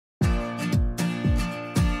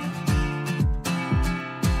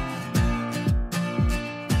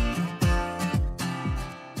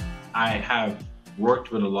I have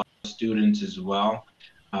worked with a lot of students as well,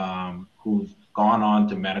 who've gone on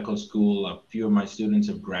to medical school. A few of my students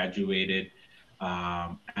have graduated,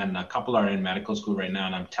 and a couple are in medical school right now.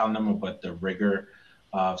 And I'm telling them about the rigor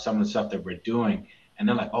of some of the stuff that we're doing. And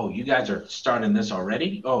they're like, "Oh, you guys are starting this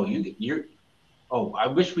already? Oh, you're oh, I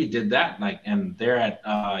wish we did that." Like, and they're at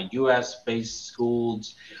US based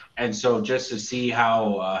schools. And so just to see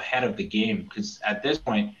how ahead of the game, because at this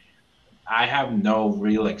point, I have no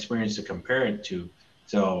real experience to compare it to.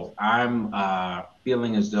 So I'm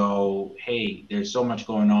feeling as though, hey, there's so much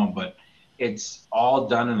going on, but it's all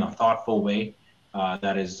done in a thoughtful way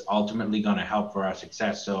that is ultimately going to help for our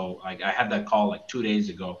success. So, like, I had that call like 2 days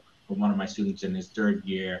ago from one of my students in his third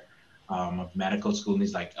year of medical school, and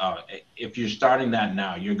he's like, "Oh, if you're starting that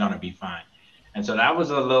now, you're going to be fine." And so that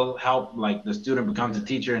was a little help, like the student becomes a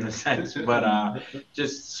teacher in a sense, but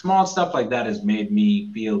just small stuff like that has made me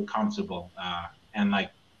feel comfortable. And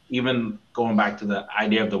like even going back to the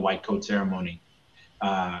idea of the white coat ceremony,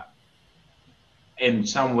 uh, in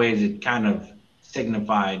some ways it kind of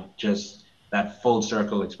signified just that full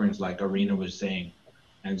circle experience, like Arena was saying.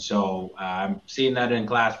 And so I'm seeing that in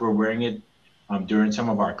class. We're wearing it during some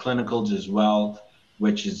of our clinicals as well,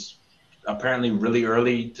 which is apparently really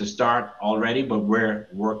early to start already, but we're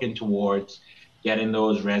working towards getting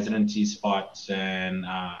those residency spots, and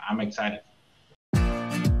I'm excited